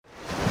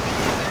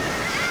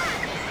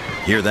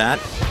Hear that?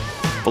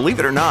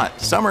 Believe it or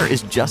not, summer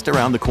is just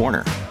around the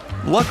corner.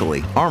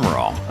 Luckily, Armor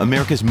All,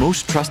 America's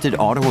most trusted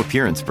auto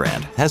appearance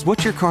brand, has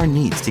what your car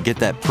needs to get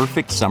that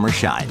perfect summer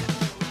shine.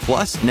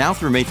 Plus, now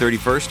through May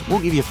 31st, we'll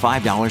give you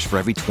 $5 for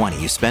every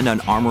 $20 you spend on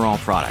Armor All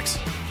products.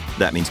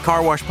 That means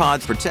car wash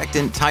pods,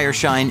 protectant, tire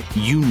shine,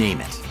 you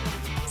name it.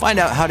 Find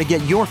out how to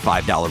get your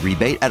 $5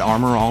 rebate at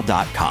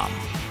armorall.com.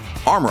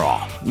 Armor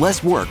All,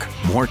 less work,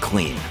 more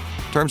clean.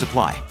 Terms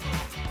apply.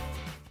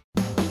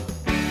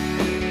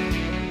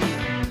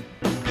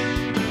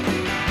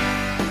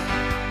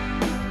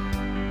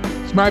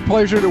 It's my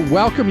pleasure to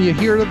welcome you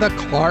here to the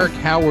Clark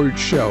Howard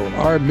Show.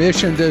 Our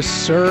mission to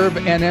serve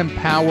and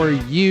empower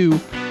you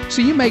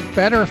so you make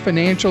better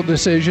financial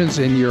decisions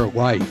in your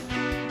life.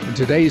 In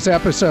today's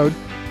episode,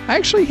 I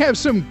actually have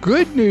some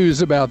good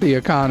news about the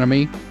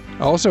economy.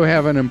 I also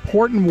have an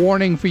important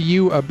warning for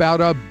you about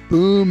a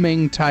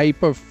booming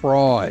type of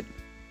fraud.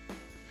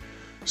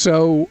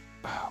 So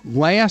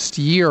last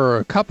year,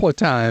 a couple of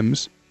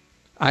times,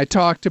 I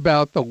talked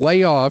about the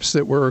layoffs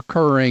that were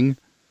occurring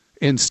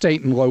in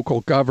state and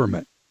local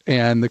government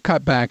and the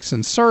cutbacks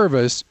in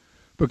service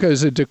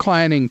because of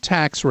declining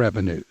tax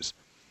revenues.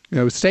 You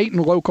know, state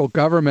and local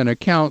government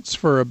accounts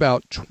for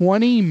about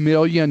 20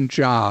 million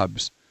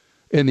jobs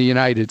in the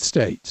United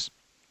States.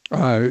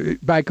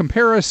 By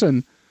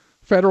comparison,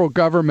 federal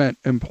government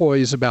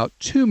employs about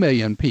 2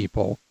 million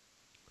people.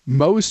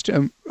 Most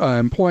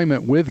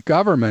employment with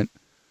government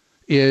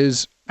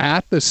is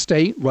at the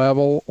state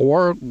level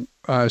or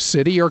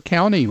city or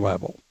county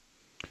level.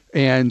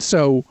 And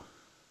so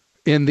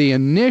in the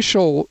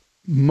initial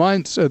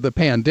months of the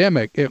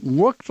pandemic, it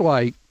looked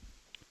like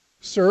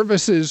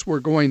services were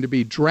going to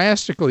be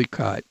drastically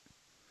cut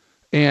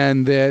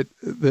and that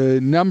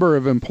the number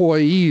of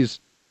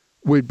employees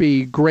would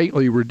be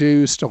greatly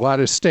reduced. A lot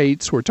of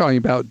states were talking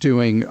about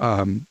doing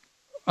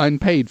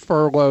unpaid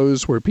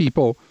furloughs where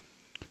people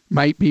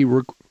might be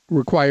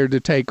required to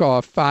take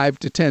off 5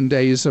 to 10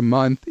 days a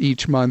month,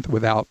 each month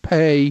without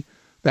pay,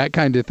 that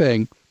kind of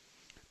thing.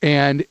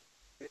 And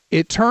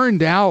it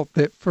turned out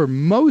that for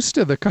most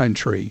of the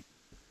country,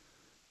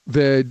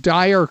 the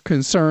dire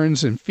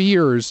concerns and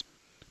fears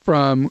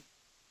from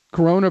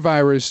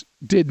coronavirus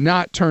did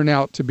not turn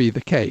out to be the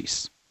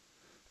case.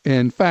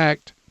 In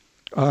fact,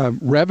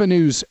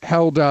 revenues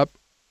held up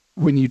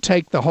when you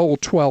take the whole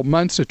 12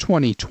 months of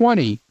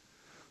 2020,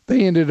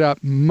 they ended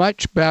up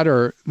much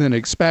better than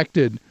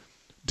expected,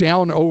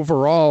 down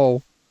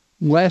overall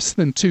less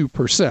than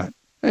 2%.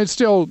 It's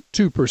still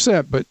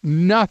 2%, but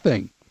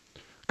nothing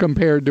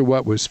compared to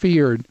what was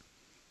feared.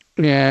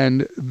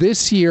 And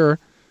this year,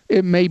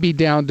 it may be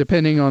down,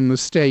 depending on the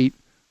state,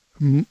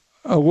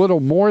 a little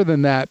more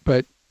than that,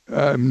 but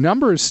a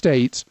number of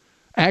states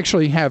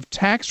actually have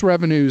tax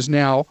revenues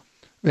now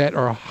that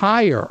are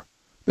higher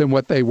than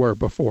what they were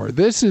before.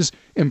 This is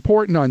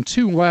important on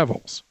 2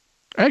 levels,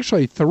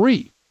 actually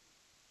 3.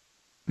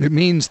 It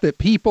means that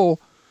people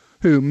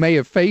who may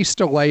have faced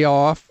a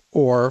layoff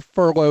or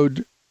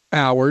furloughed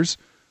hours,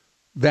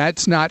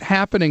 that's not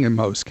happening in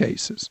most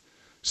cases.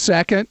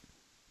 Second,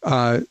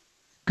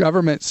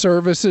 government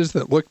services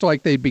that looked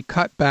like they'd be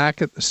cut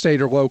back at the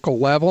state or local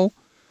level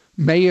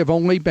may have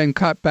only been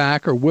cut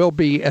back or will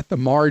be at the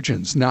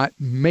margins, not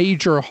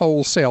major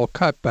wholesale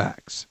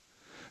cutbacks.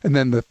 And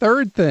then the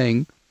third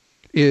thing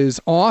is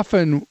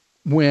often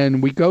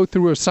when we go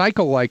through a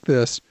cycle like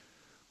this,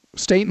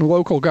 state and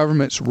local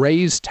governments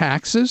raise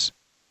taxes,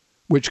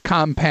 which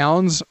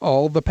compounds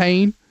all the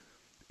pain.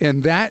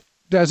 And that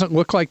doesn't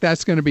look like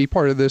that's going to be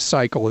part of this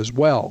cycle as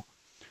well.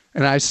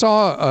 And I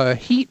saw a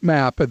heat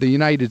map of the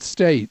United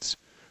States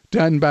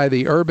done by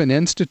the Urban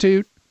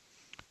Institute.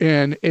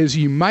 And as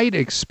you might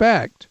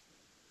expect,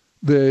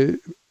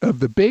 of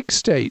the big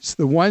states,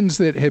 the ones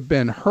that have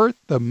been hurt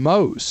the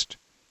most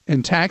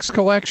in tax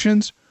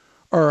collections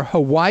are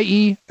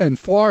Hawaii and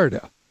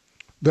Florida.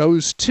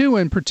 Those two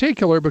in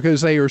particular,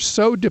 because they are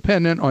so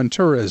dependent on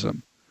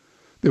tourism.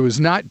 There was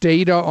not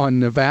data on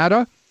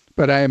Nevada,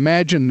 but I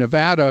imagine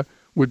Nevada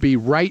would be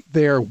right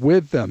there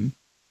with them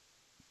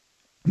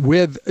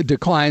with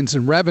declines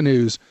in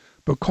revenues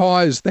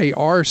because they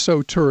are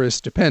so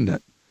tourist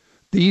dependent.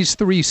 These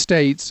 3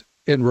 states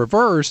in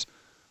reverse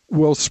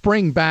will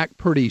spring back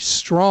pretty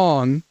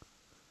strong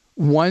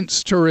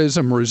once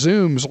tourism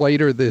resumes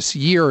later this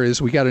year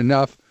as we got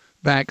enough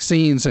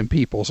vaccines in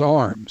people's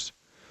arms.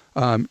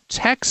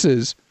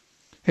 Texas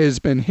has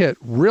been hit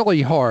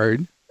really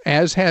hard,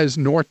 as has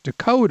North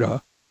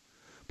Dakota,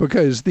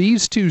 because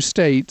these 2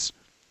 states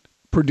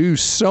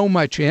produce so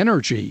much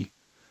energy,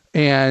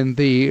 and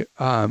the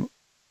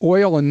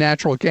oil and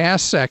natural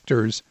gas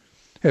sectors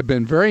have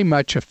been very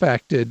much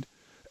affected,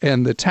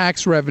 and the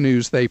tax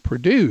revenues they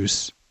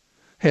produce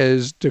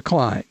has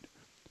declined.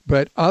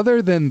 But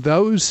other than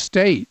those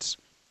states,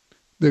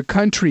 the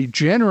country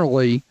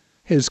generally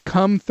has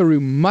come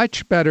through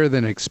much better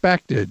than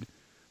expected,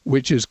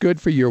 which is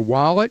good for your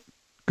wallet,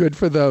 good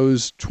for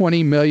those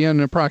 20 million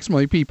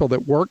approximately people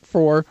that work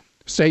for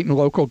state and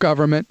local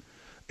government,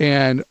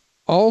 and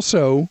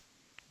also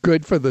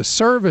good for the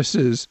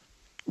services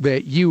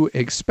that you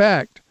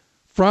expect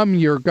from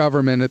your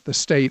government at the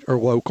state or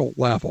local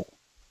level.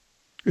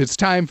 It's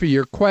time for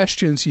your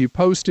questions you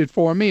posted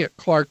for me at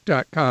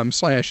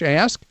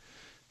clark.com/ask.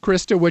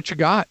 Krista, what you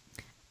got?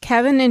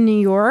 Kevin in New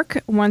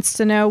York wants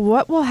to know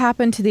what will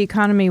happen to the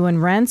economy when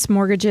rents,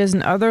 mortgages,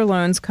 and other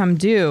loans come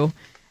due.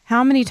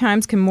 How many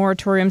times can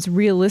moratoriums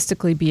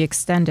realistically be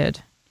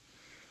extended?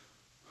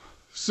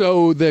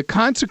 So the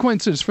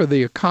consequences for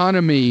the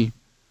economy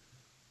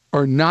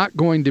are not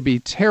going to be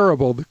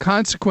terrible. The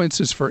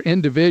consequences for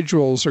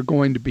individuals are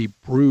going to be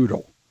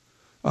brutal.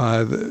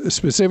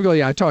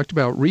 Specifically, I talked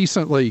about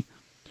recently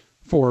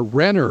for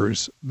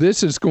renters,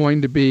 this is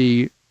going to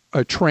be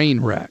a train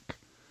wreck.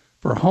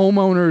 For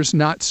homeowners,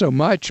 not so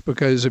much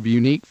because of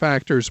unique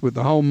factors with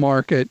the home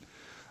market.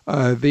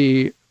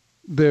 The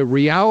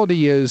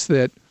reality is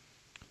that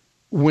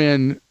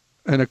when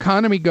an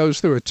economy goes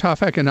through a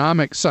tough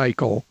economic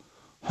cycle,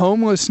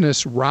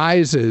 homelessness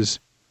rises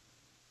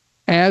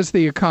as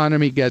the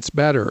economy gets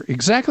better.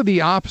 Exactly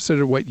the opposite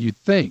of what you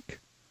think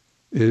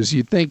is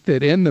you think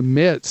that in the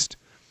midst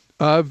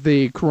of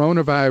the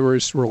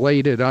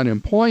coronavirus-related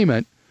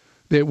unemployment,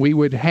 that we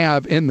would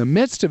have in the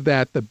midst of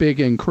that the big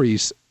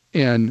increase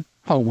in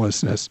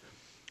homelessness.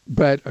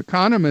 But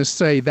economists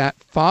say that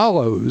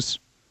follows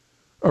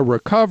a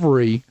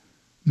recovery,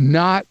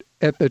 not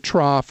at the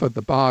trough of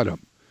the bottom.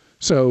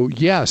 So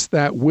yes,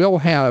 that will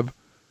have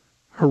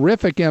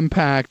horrific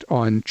impact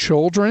on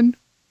children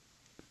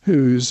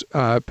whose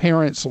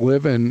parents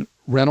live in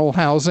rental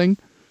housing.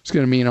 It's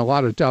going to mean a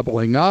lot of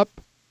doubling up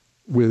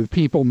with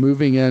people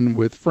moving in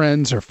with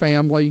friends or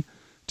family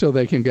till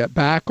they can get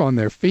back on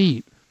their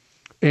feet.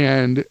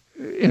 And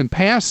in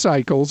past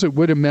cycles, it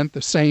would have meant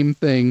the same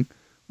thing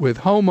with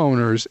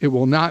homeowners. It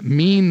will not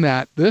mean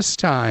that this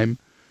time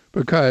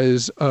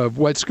because of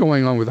what's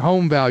going on with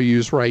home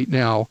values right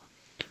now.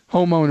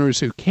 Homeowners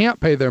who can't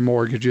pay their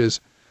mortgages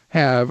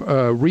have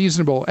a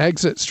reasonable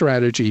exit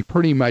strategy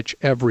pretty much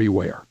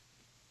everywhere.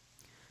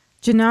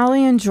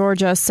 Janali in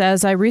Georgia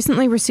says, I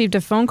recently received a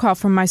phone call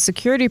from my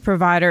security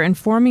provider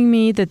informing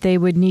me that they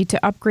would need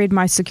to upgrade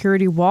my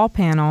security wall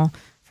panel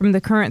from the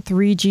current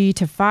 3G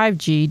to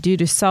 5G due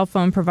to cell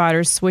phone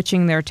providers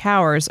switching their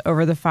towers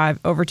over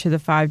to the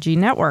 5G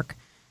network.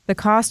 The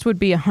cost would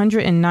be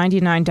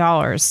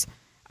 $199.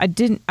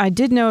 I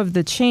did know of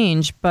the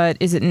change, but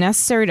is it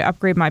necessary to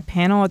upgrade my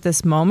panel at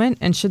this moment?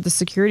 And should the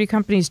security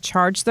companies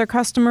charge their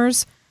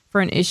customers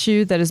for an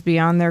issue that is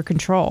beyond their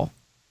control?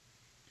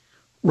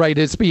 Right.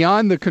 It's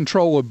beyond the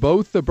control of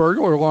both the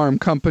burglar alarm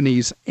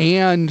companies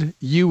and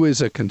you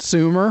as a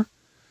consumer.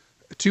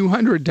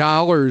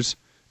 $200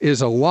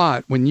 is a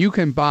lot when you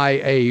can buy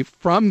a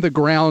from the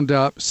ground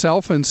up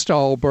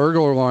self-install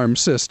burglar alarm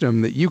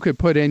system that you could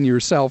put in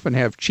yourself and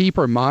have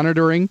cheaper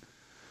monitoring.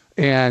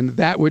 And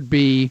that would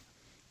be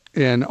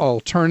an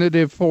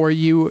alternative for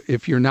you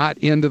if you're not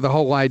into the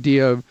whole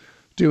idea of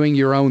doing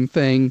your own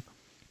thing.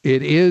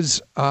 It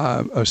is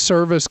a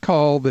service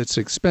call that's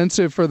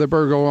expensive for the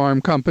burglar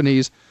alarm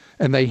companies,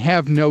 and they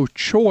have no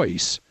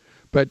choice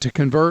but to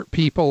convert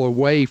people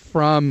away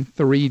from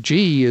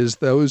 3G as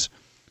those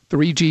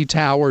 3G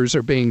towers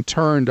are being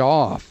turned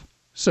off.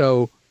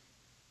 So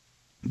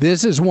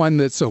this is one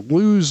that's a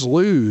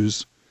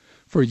lose-lose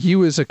for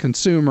you as a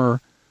consumer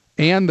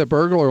and the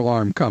burglar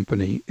alarm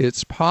company.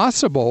 It's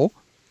possible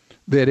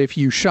that if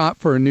you shop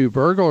for a new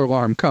burglar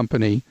alarm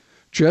company,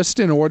 just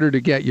in order to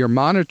get your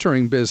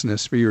monitoring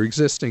business for your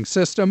existing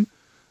system,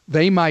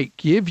 they might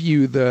give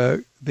you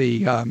the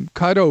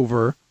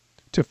cutover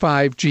to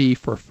 5G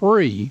for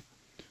free.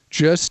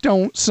 Just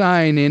don't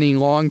sign any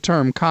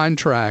long-term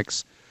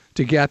contracts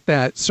to get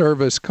that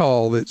service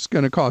call that's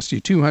going to cost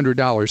you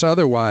 $200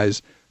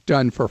 otherwise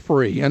done for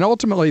free. And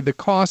ultimately, the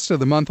cost of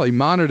the monthly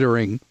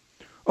monitoring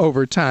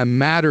over time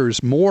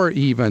matters more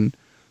even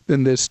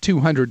than this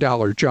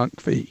 $200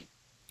 junk fee.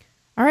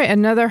 All right,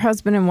 another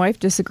husband and wife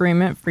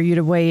disagreement for you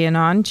to weigh in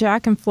on.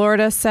 Jack in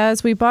Florida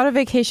says, we bought a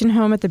vacation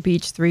home at the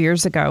beach 3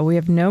 years ago. We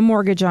have no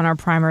mortgage on our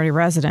primary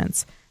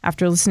residence.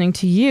 After listening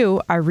to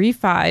you, I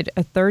refied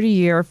a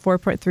 30-year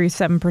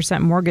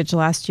 4.37% mortgage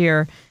last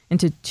year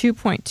into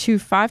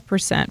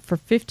 2.25% for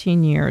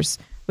 15 years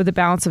with a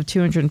balance of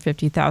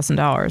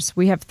 $250,000.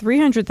 We have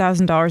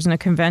 $300,000 in a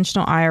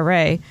conventional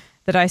IRA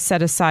that I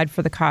set aside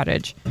for the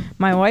cottage.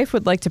 My wife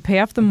would like to pay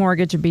off the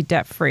mortgage and be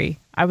debt-free.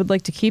 I would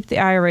like to keep the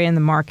IRA in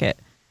the market.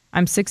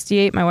 I'm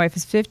 68. My wife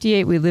is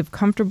 58. We live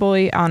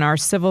comfortably on our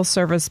civil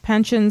service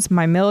pensions,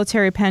 my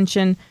military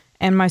pension,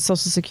 and my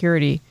Social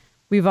Security.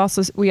 We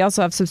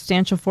also have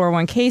substantial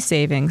 401k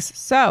savings.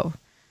 So,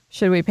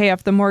 should we pay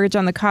off the mortgage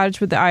on the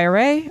cottage with the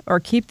IRA or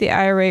keep the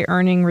IRA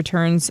earning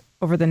returns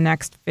over the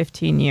next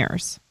 15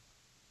 years?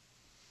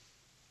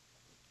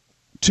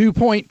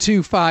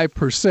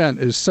 2.25%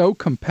 is so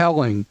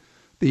compelling.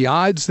 The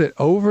odds that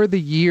over the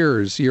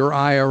years your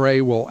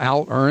IRA will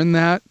out-earn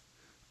that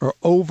are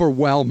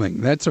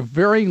overwhelming. That's a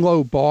very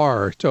low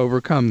bar to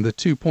overcome the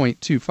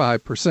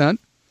 2.25%.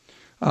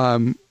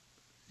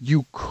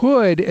 You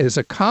could, as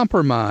a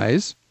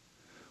compromise,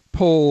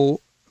 pull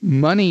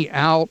money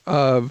out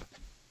of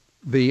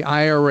the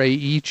IRA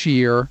each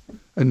year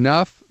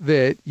enough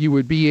that you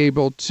would be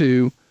able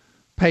to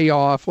pay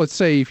off, let's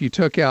say if you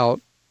took out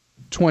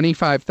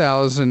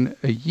 $25,000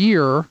 a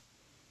year,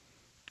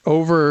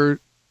 over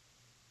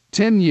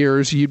 10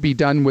 years, you'd be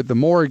done with the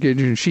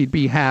mortgage and she'd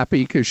be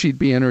happy because she'd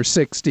be in her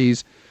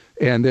 60s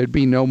and there'd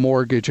be no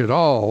mortgage at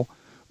all.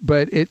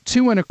 But at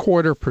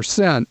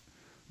 2.25%,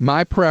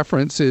 my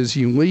preference is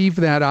you leave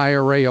that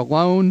IRA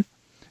alone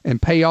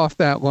and pay off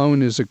that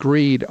loan as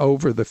agreed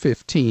over the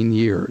 15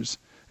 years.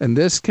 In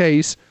this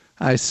case,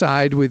 I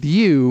side with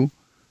you,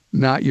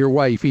 not your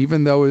wife,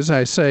 even though, as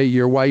I say,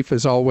 your wife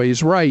is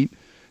always right.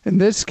 In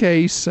this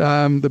case,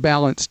 the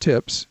balance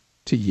tips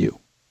to you.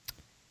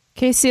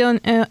 Casey in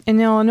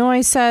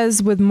Illinois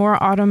says, with more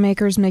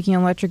automakers making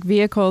electric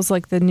vehicles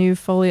like the new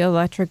fully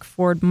electric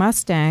Ford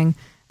Mustang,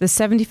 the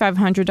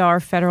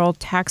 $7,500 federal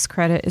tax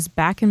credit is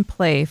back in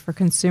play for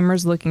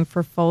consumers looking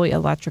for fully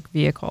electric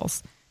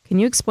vehicles. Can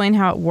you explain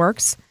how it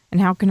works,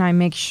 and how can I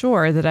make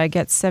sure that I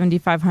get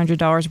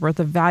 $7,500 worth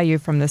of value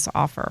from this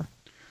offer?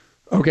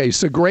 Okay,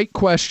 so great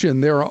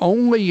question. There are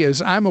only,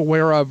 as I'm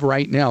aware of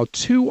right now,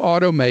 2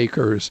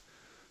 automakers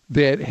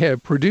that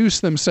have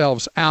produced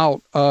themselves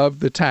out of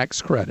the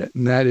tax credit,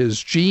 and that is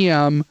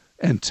GM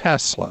and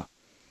Tesla.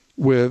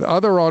 With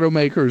other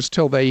automakers,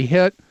 till they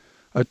hit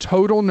a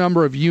total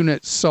number of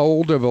units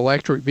sold of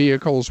electric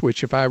vehicles,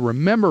 which if I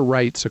remember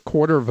right, is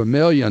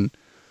 250,000,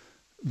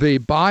 the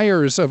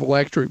buyers of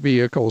electric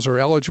vehicles are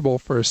eligible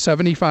for a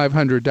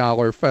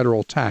 $7,500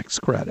 federal tax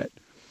credit.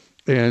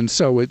 And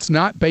so it's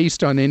not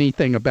based on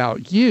anything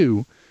about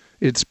you.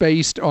 It's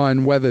based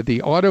on whether the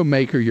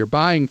automaker you're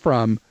buying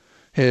from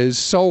has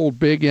sold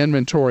big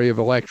inventory of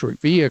electric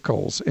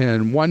vehicles.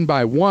 And one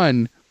by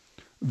one,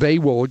 they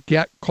will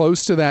get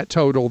close to that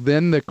total.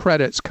 Then the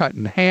credit's cut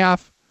in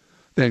half,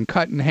 then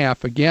cut in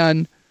half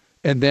again,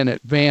 and then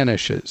it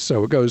vanishes.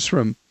 So it goes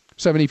from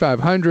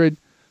 $7,500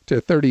 to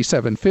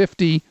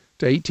 $3,750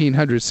 to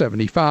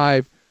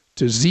 $1,875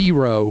 to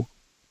zero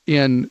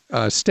in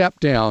step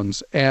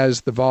downs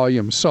as the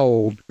volume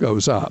sold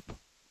goes up.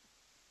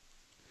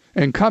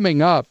 And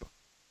coming up,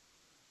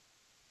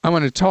 I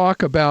want to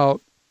talk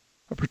about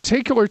a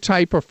particular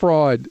type of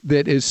fraud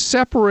that is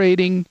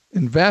separating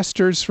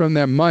investors from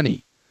their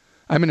money.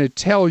 I'm going to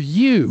tell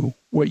you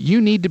what you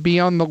need to be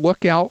on the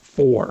lookout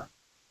for.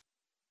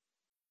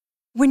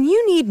 When you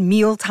need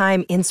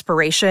mealtime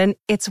inspiration,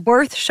 it's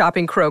worth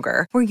shopping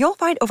Kroger, where you'll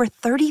find over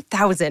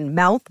 30,000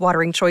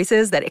 mouth-watering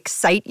choices that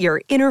excite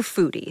your inner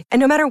foodie. And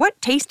no matter what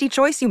tasty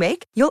choice you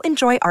make, you'll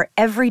enjoy our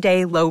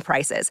everyday low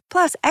prices,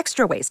 plus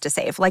extra ways to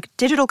save, like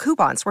digital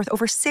coupons worth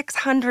over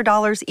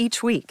 $600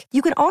 each week.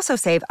 You can also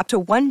save up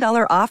to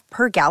 $1 off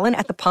per gallon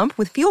at the pump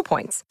with fuel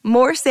points.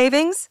 More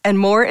savings and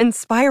more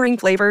inspiring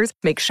flavors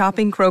make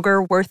shopping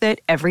Kroger worth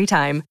it every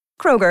time.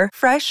 Kroger,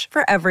 fresh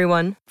for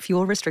everyone.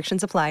 Fuel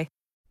restrictions apply.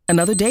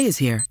 Another day is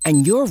here,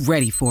 and you're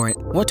ready for it.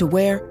 What to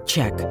wear?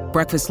 Check.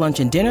 Breakfast, lunch,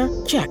 and dinner?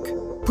 Check.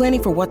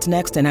 Planning for what's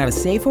next and how to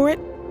save for it?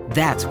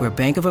 That's where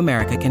Bank of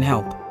America can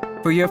help.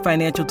 For your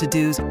financial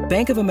to-dos,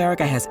 Bank of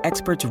America has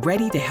experts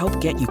ready to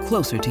help get you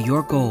closer to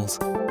your goals.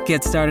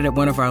 Get started at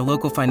one of our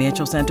local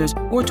financial centers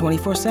or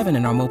 24/7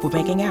 in our mobile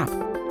banking app.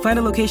 Find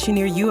a location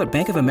near you at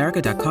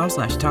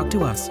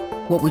bankofamerica.com/talktous.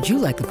 What would you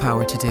like the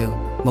power to do?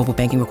 Mobile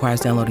banking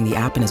requires downloading the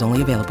app and is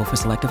only available for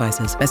select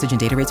devices. Message and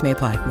data rates may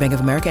apply. Bank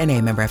of America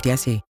N.A., member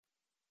FDIC.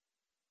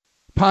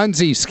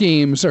 Ponzi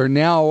schemes are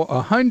now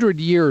 100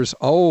 years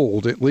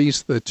old, at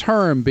least the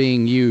term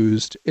being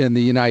used in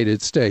the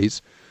United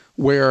States,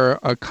 where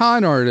a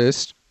con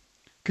artist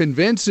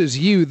convinces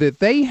you that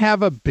they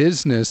have a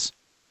business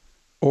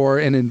or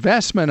an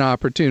investment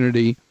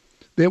opportunity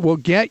that will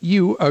get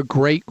you a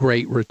great,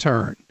 great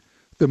return.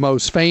 The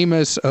most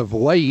famous of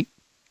late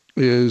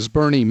is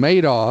Bernie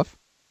Madoff,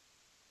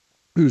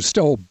 who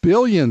stole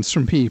billions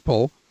from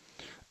people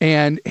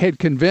and had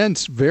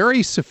convinced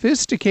very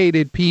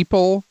sophisticated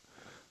people,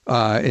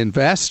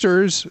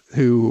 investors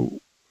who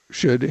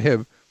should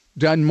have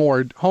done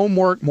more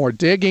homework, more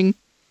digging,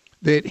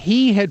 that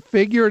he had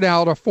figured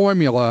out a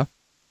formula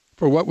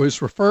for what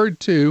was referred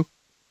to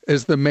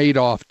as the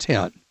Madoff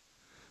 10.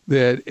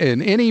 That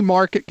in any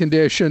market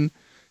condition,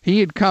 he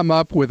had come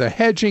up with a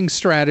hedging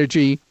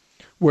strategy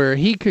where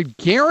he could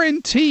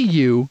guarantee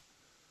you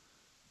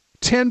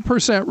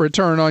 10%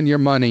 return on your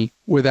money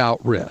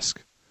without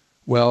risk.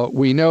 Well,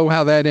 we know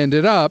how that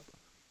ended up.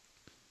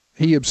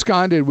 He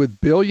absconded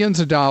with billions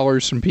of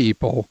dollars from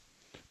people,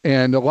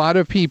 and a lot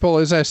of people,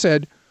 as I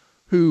said,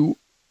 who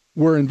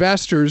were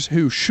investors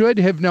who should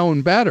have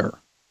known better,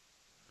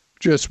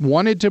 just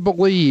wanted to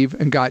believe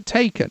and got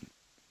taken.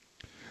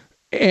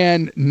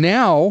 And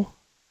now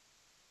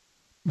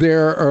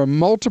there are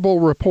multiple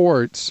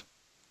reports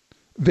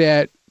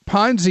that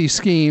Ponzi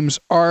schemes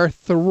are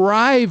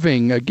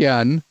thriving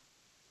again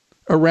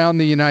around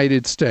the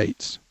United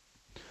States.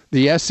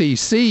 The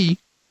SEC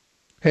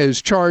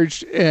has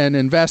charged an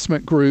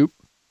investment group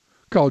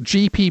called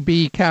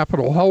GPB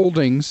Capital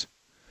Holdings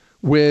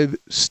with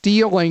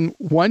stealing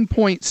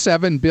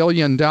 $1.7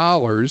 billion,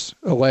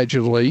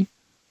 allegedly,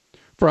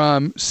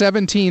 from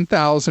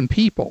 17,000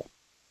 people.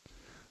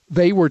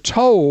 They were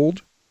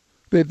told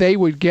that they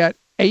would get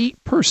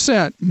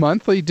 8%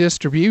 monthly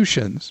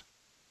distributions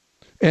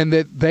and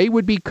that they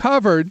would be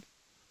covered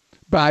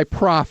by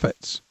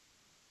profits.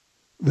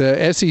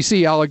 The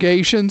SEC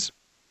allegations,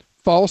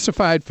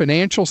 falsified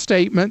financial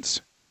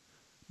statements,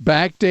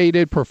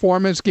 backdated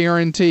performance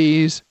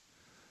guarantees,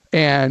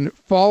 and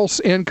false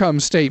income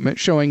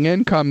statements showing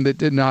income that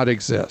did not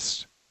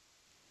exist.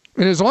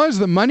 And as long as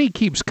the money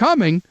keeps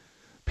coming,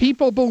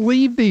 people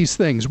believe these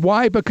things.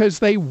 Why? Because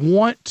they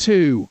want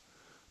to.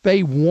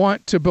 They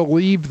want to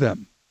believe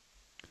them.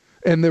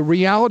 And the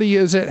reality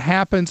is it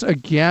happens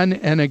again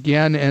and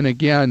again and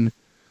again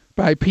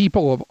by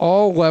people of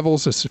all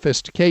levels of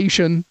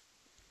sophistication,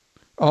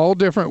 all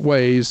different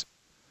ways,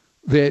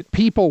 that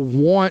people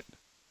want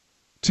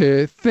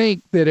to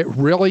think that it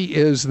really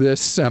is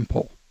this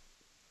simple.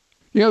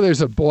 You know,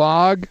 there's a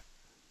blog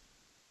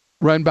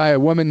run by a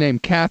woman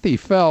named Kathy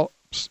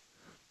Phelps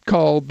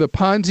called the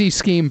Ponzi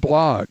Scheme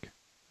Blog.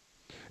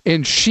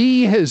 And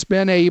she has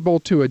been able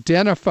to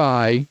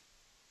identify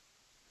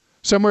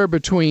somewhere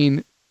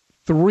between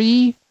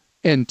 3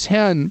 and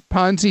 10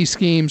 Ponzi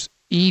schemes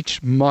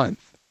each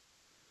month,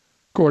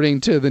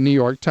 according to the New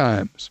York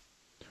Times.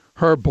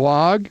 Her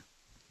blog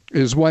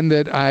is one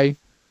that I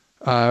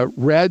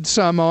read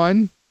some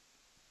on,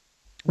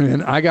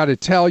 and I got to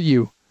tell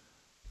you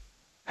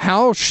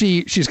how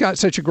she's got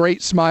such a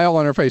great smile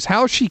on her face,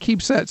 how she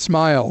keeps that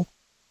smile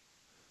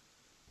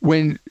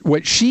when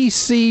what she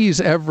sees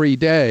every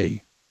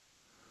day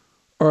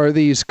are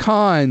these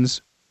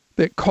cons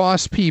that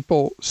cost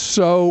people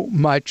so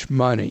much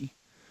money.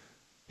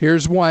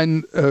 Here's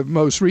one of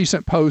most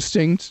recent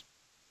postings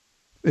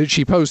that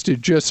she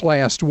posted just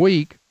last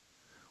week,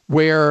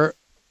 where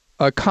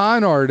a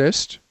con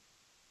artist,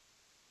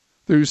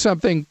 through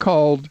something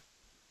called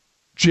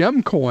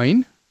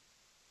Gemcoin,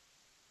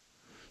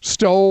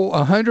 stole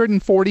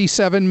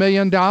 $147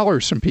 million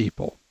from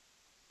people.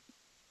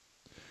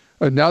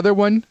 Another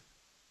one,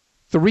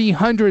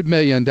 $300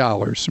 million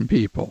from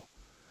people.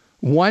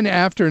 One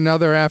after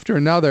another after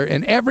another.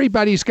 And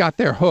everybody's got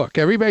their hook.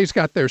 Everybody's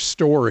got their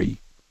story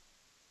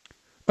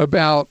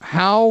about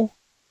how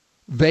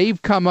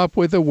they've come up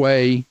with a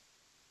way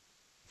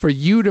for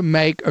you to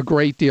make a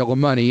great deal of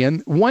money.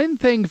 And one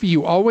thing for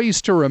you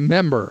always to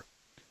remember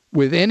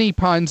with any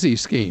Ponzi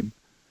scheme,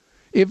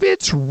 if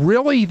it's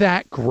really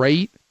that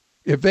great,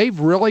 if they've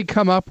really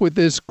come up with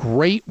this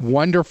great,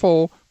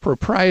 wonderful,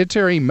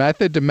 proprietary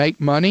method to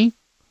make money,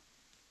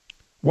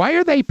 why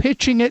are they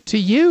pitching it to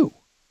you?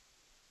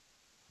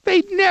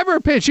 They'd never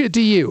pitch it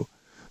to you.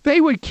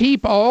 They would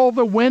keep all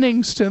the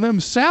winnings to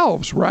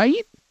themselves,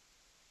 right?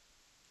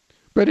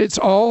 But it's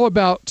all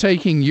about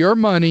taking your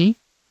money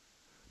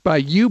by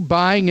you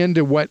buying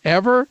into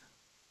whatever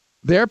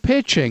they're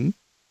pitching,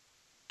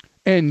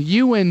 and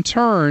you in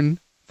turn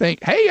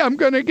think, hey, I'm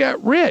going to get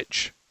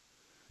rich.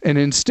 And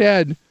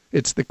instead,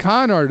 it's the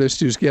con artist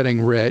who's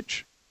getting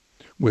rich.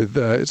 With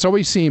it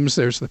always seems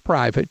there's the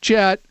private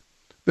jet,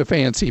 the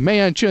fancy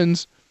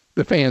mansions,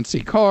 the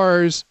fancy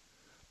cars,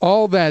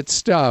 all that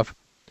stuff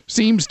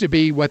seems to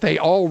be what they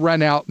all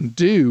run out and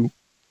do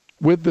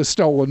with the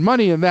stolen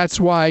money. And that's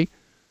why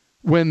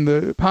when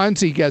the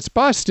Ponzi gets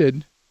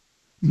busted,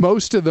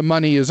 most of the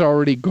money is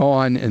already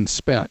gone and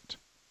spent.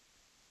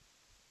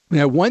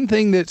 Now, one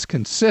thing that's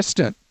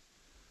consistent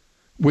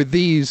with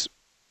these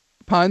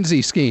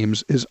Ponzi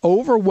schemes is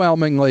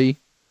overwhelmingly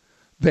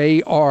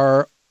they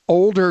are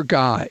older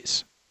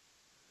guys,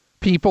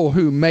 people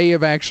who may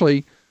have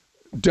actually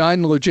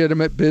done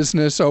legitimate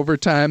business over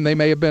time. They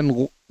may have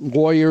been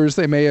lawyers,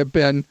 they may have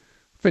been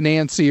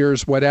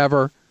financiers,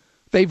 whatever.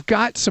 They've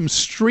got some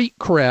street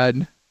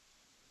cred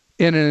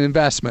in an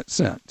investment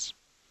sense.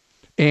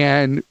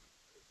 And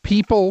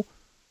people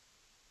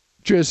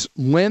just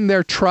lend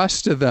their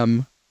trust to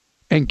them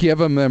and give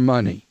them their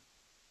money.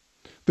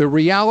 The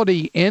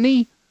reality,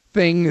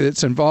 anything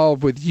that's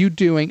involved with you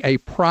doing a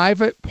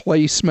private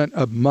placement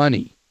of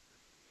money,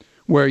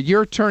 where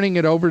you're turning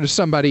it over to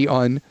somebody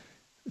on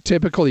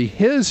typically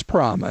his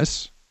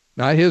promise,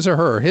 not his or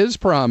her, his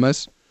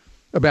promise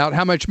about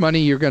how much money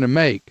you're going to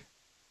make,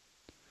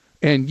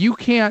 and you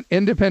can't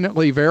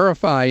independently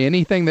verify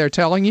anything they're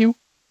telling you,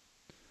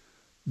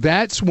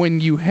 that's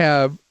when you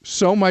have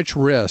so much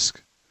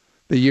risk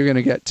that you're going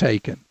to get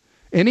taken.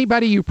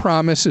 Anybody who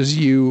promises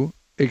you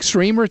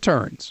extreme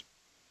returns,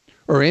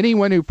 or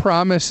anyone who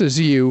promises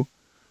you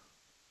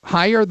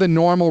higher than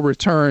normal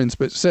returns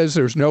but says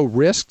there's no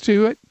risk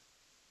to it,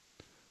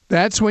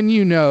 that's when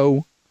you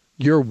know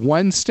you're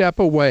one step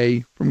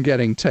away from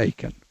getting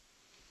taken.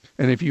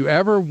 And if you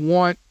ever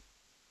want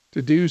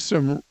to do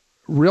some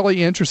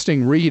really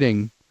interesting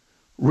reading,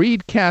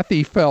 read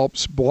Kathy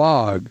Phelps'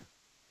 blog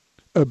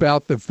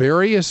about the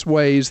various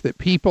ways that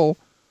people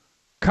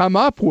come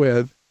up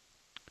with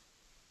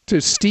to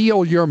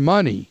steal your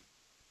money,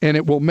 and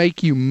it will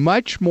make you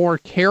much more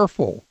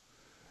careful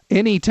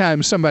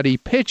anytime somebody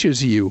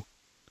pitches you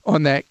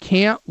on that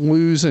can't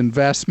lose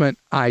investment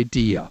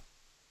idea.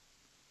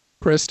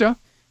 Krista?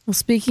 Well,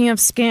 speaking of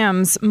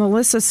scams,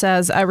 Melissa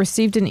says, I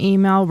received an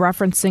email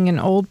referencing an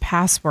old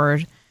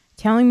password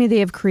telling me they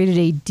have created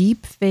a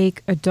deep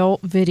fake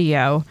adult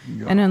video,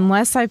 and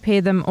unless I pay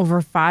them over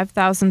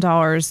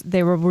 $5,000,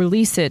 they will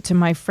release it to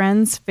my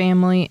friends,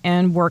 family,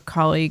 and work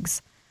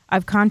colleagues.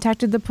 I've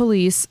contacted the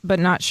police, but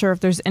not sure if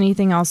there's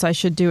anything else I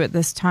should do at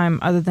this time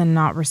other than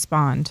not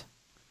respond.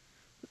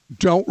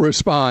 Don't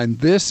respond.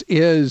 This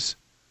is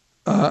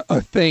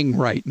a thing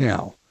right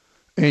now,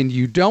 and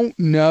you don't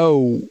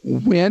know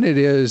when it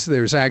is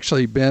there's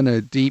actually been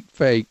a deep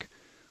fake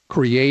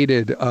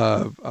created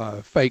of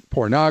fake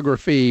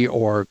pornography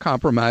or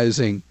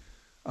compromising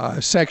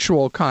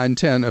sexual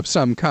content of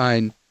some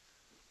kind.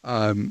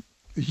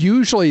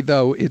 Usually,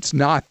 though, it's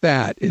not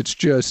that. It's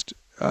just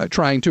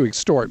trying to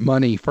extort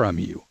money from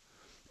you.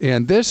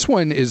 And this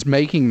one is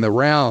making the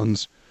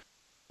rounds.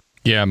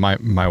 Yeah,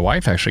 my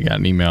wife actually got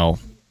an email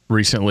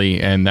recently,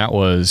 and that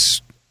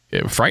was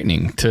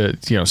frightening to,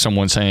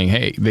 someone saying,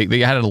 hey,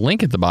 they had a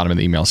link at the bottom of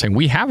the email saying,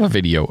 we have a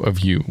video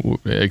of you,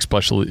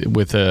 especially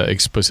with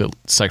explicit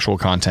sexual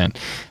content.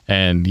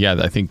 And yeah,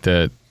 I think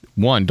that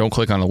one, don't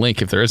click on a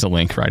link if there is a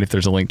link, right? If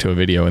there's a link to a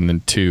video, and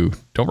then two,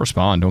 don't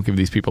respond. Don't give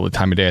these people the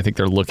time of day. I think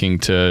they're looking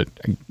to,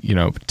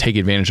 take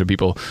advantage of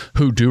people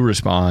who do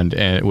respond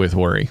with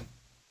worry.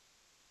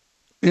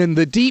 And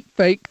the deep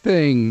fake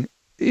thing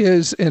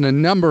is, in a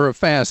number of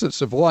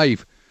facets of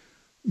life,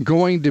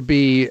 going to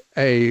be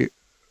a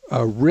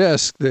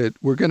risk that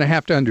we're going to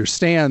have to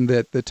understand,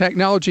 that the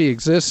technology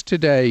exists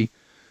today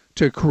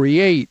to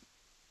create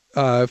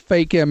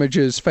fake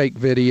images, fake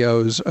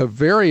videos of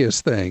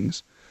various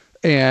things.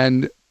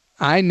 And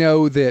I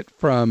know that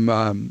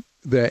from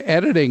the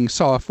editing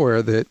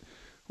software that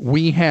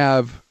we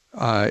have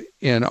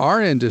in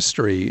our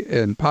industry,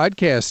 in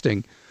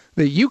podcasting,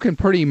 that you can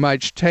pretty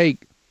much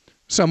take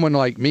someone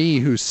like me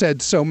who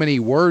said so many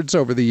words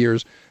over the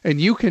years, and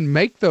you can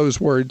make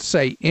those words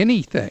say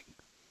anything.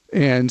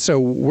 And so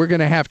we're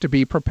going to have to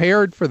be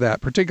prepared for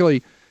that,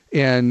 particularly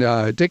in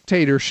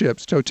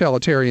dictatorships,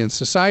 totalitarian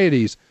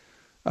societies.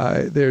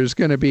 There's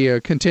going to be a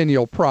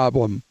continual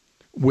problem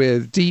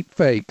with deep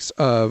fakes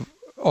of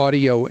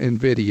audio and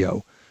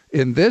video.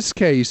 In this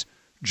case,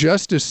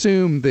 just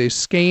assume the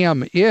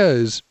scam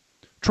is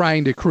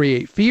trying to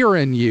create fear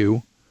in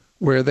you,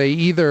 where they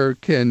either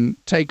can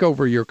take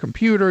over your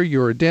computer,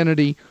 your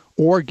identity,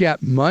 or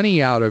get money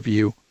out of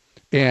you.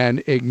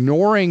 And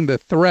ignoring the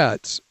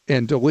threats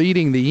and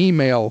deleting the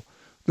email,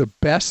 the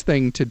best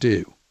thing to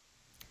do.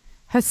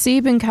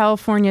 Hasib in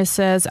California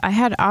says, I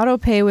had auto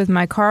pay with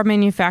my car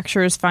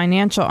manufacturer's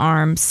financial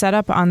arm set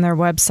up on their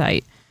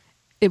website.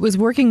 It was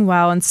working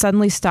well and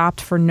suddenly stopped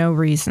for no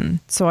reason,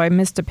 so I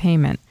missed a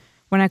payment.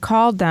 When I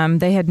called them,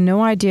 they had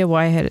no idea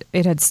why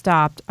it had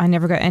stopped. I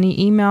never got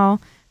any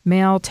email,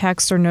 mail,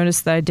 text, or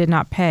notice that I did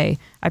not pay.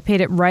 I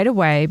paid it right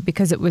away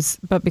because it was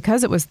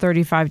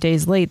 35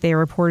 days late, they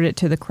reported it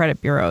to the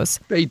credit bureaus.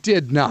 They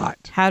did not.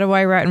 How do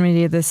I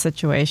remedy this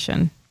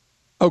situation?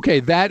 Okay,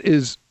 that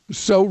is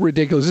so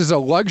ridiculous. This is a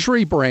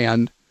luxury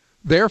brand,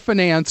 their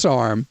finance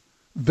arm.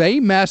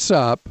 They mess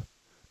up,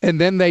 and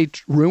then they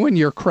ruin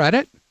your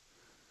credit?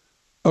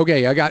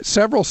 Okay, I got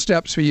several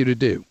steps for you to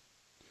do.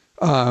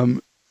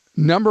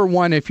 Number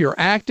one, if you're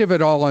active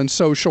at all on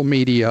social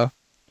media,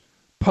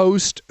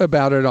 post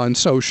about it on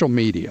social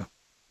media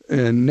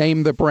and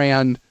name the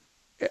brand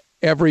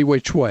every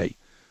which way.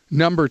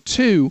 Number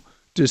two,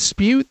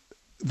 dispute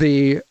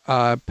the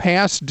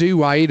past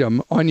due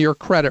item on your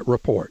credit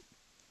report.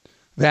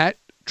 That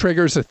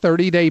triggers a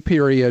 30-day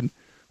period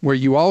where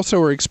you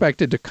also are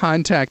expected to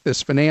contact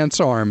this finance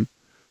arm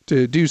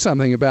to do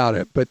something about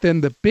it. But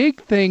then the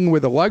big thing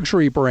with a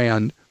luxury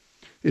brand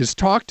is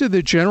talk to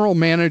the general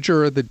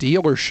manager of the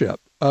dealership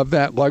of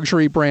that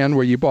luxury brand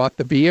where you bought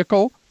the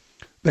vehicle.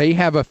 They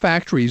have a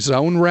factory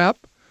zone rep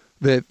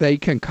that they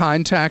can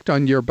contact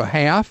on your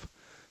behalf.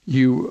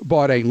 You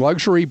bought a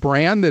luxury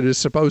brand that is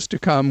supposed to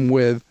come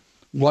with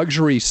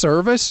luxury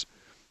service,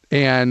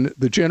 and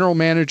the general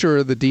manager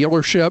of the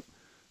dealership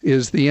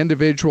is the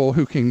individual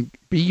who can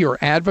be your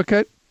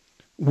advocate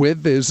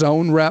with the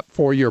zone rep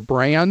for your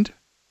brand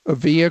of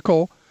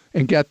vehicle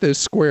and get this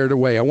squared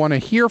away. I want to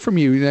hear from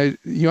you. Now,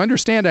 you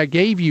understand I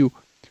gave you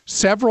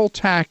several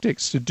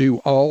tactics to do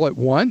all at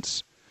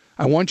once.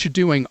 I want you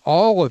doing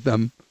all of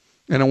them,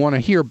 and I want to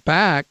hear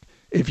back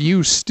if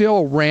you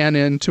still ran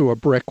into a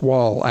brick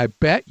wall. I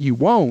bet you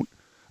won't.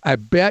 I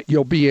bet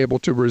you'll be able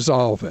to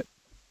resolve it.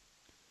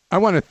 I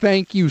want to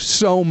thank you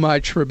so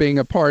much for being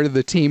a part of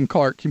the Team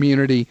Clark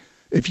community.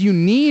 If you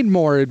need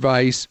more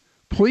advice,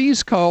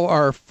 please call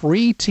our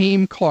free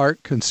Team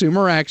Clark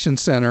Consumer Action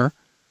Center,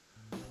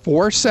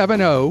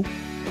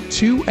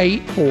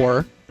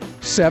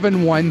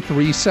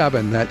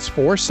 470-284-7137. That's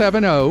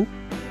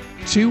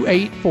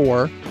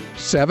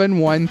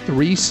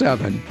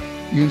 470-284-7137.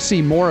 You can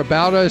see more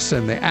about us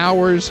and the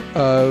hours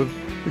of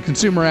the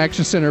Consumer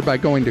Action Center by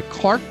going to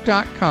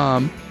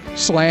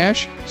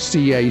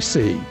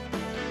clark.com/CAC.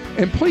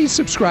 And please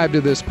subscribe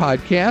to this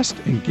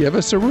podcast and give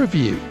us a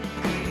review.